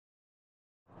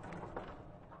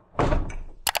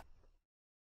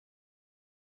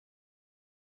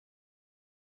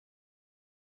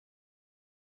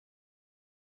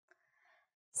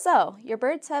So, your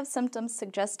birds have symptoms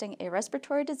suggesting a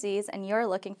respiratory disease and you're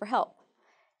looking for help.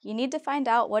 You need to find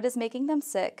out what is making them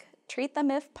sick, treat them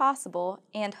if possible,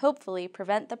 and hopefully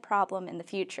prevent the problem in the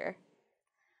future.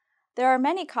 There are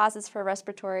many causes for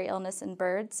respiratory illness in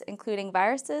birds, including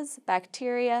viruses,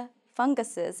 bacteria,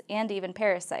 funguses, and even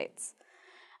parasites.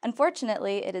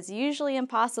 Unfortunately, it is usually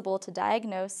impossible to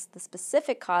diagnose the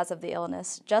specific cause of the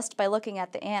illness just by looking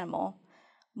at the animal.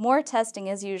 More testing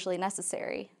is usually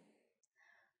necessary.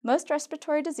 Most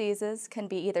respiratory diseases can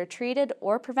be either treated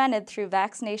or prevented through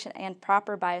vaccination and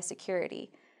proper biosecurity.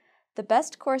 The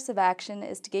best course of action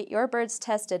is to get your birds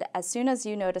tested as soon as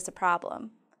you notice a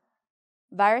problem.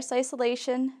 Virus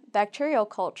isolation, bacterial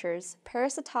cultures,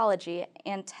 parasitology,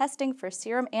 and testing for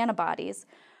serum antibodies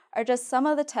are just some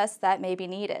of the tests that may be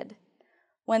needed.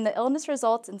 When the illness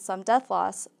results in some death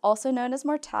loss, also known as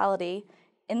mortality,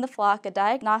 in the flock, a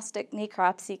diagnostic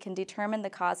necropsy can determine the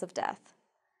cause of death.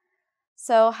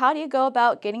 So, how do you go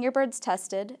about getting your birds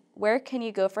tested? Where can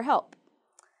you go for help?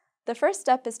 The first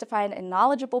step is to find a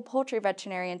knowledgeable poultry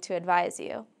veterinarian to advise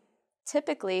you.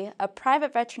 Typically, a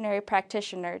private veterinary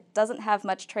practitioner doesn't have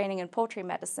much training in poultry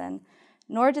medicine,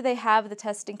 nor do they have the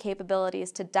testing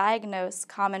capabilities to diagnose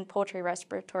common poultry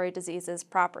respiratory diseases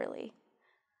properly.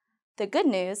 The good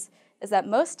news is that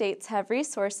most states have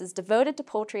resources devoted to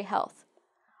poultry health.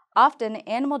 Often,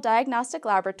 animal diagnostic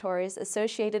laboratories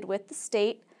associated with the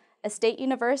state, a state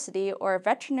university, or a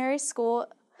veterinary school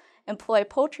employ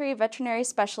poultry veterinary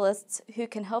specialists who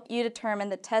can help you determine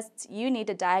the tests you need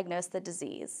to diagnose the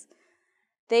disease.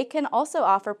 They can also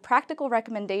offer practical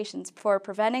recommendations for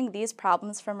preventing these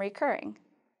problems from recurring.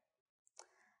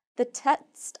 The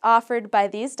tests offered by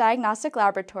these diagnostic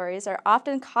laboratories are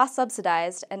often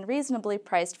cost-subsidized and reasonably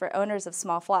priced for owners of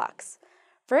small flocks.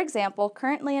 For example,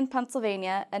 currently in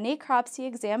Pennsylvania, a necropsy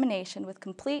examination with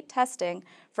complete testing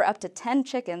for up to 10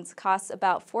 chickens costs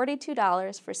about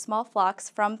 $42 for small flocks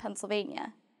from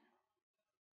Pennsylvania.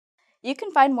 You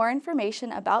can find more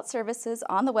information about services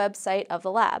on the website of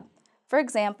the lab. For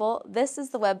example, this is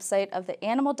the website of the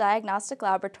Animal Diagnostic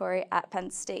Laboratory at Penn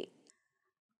State.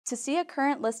 To see a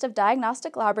current list of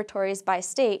diagnostic laboratories by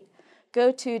state,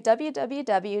 go to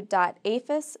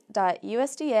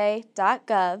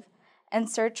www.aphis.usda.gov and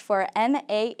search for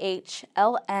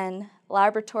NAHLN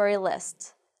Laboratory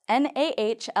List.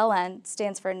 NAHLN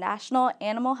stands for National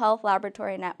Animal Health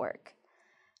Laboratory Network.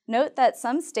 Note that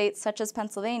some states, such as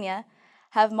Pennsylvania,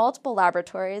 have multiple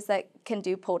laboratories that can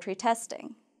do poultry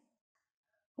testing.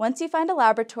 Once you find a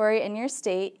laboratory in your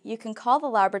state, you can call the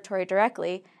laboratory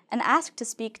directly and ask to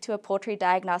speak to a poultry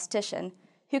diagnostician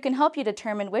who can help you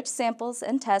determine which samples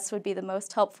and tests would be the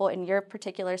most helpful in your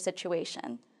particular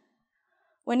situation.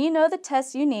 When you know the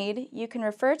tests you need, you can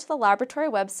refer to the laboratory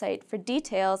website for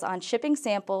details on shipping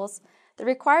samples, the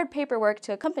required paperwork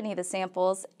to accompany the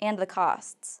samples, and the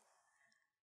costs.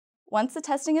 Once the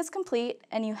testing is complete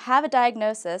and you have a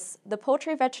diagnosis, the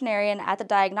poultry veterinarian at the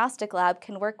diagnostic lab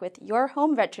can work with your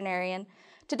home veterinarian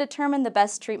to determine the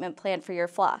best treatment plan for your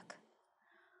flock.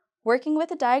 Working with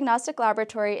a diagnostic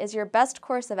laboratory is your best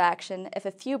course of action if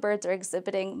a few birds are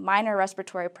exhibiting minor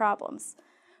respiratory problems.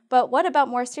 But what about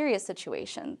more serious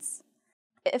situations?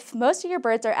 If most of your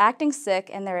birds are acting sick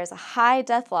and there is a high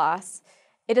death loss,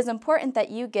 it is important that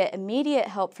you get immediate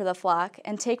help for the flock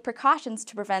and take precautions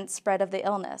to prevent spread of the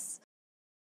illness.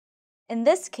 In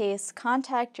this case,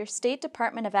 contact your State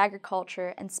Department of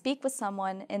Agriculture and speak with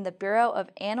someone in the Bureau of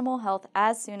Animal Health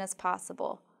as soon as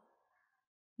possible.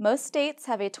 Most states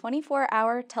have a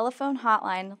 24-hour telephone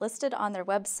hotline listed on their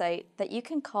website that you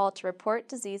can call to report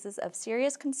diseases of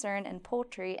serious concern in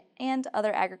poultry and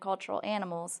other agricultural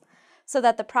animals so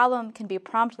that the problem can be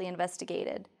promptly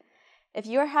investigated. If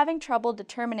you are having trouble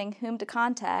determining whom to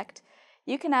contact,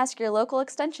 you can ask your local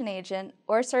extension agent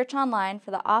or search online for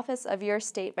the office of your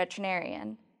state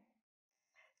veterinarian.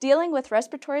 Dealing with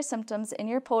respiratory symptoms in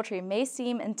your poultry may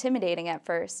seem intimidating at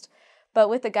first, but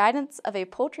with the guidance of a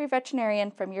poultry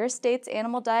veterinarian from your state's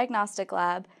animal diagnostic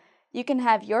lab, you can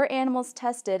have your animals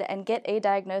tested and get a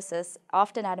diagnosis,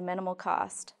 often at a minimal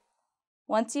cost.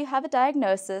 Once you have a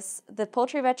diagnosis, the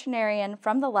poultry veterinarian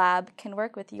from the lab can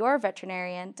work with your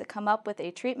veterinarian to come up with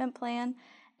a treatment plan,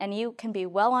 and you can be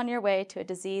well on your way to a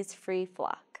disease-free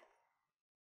flock.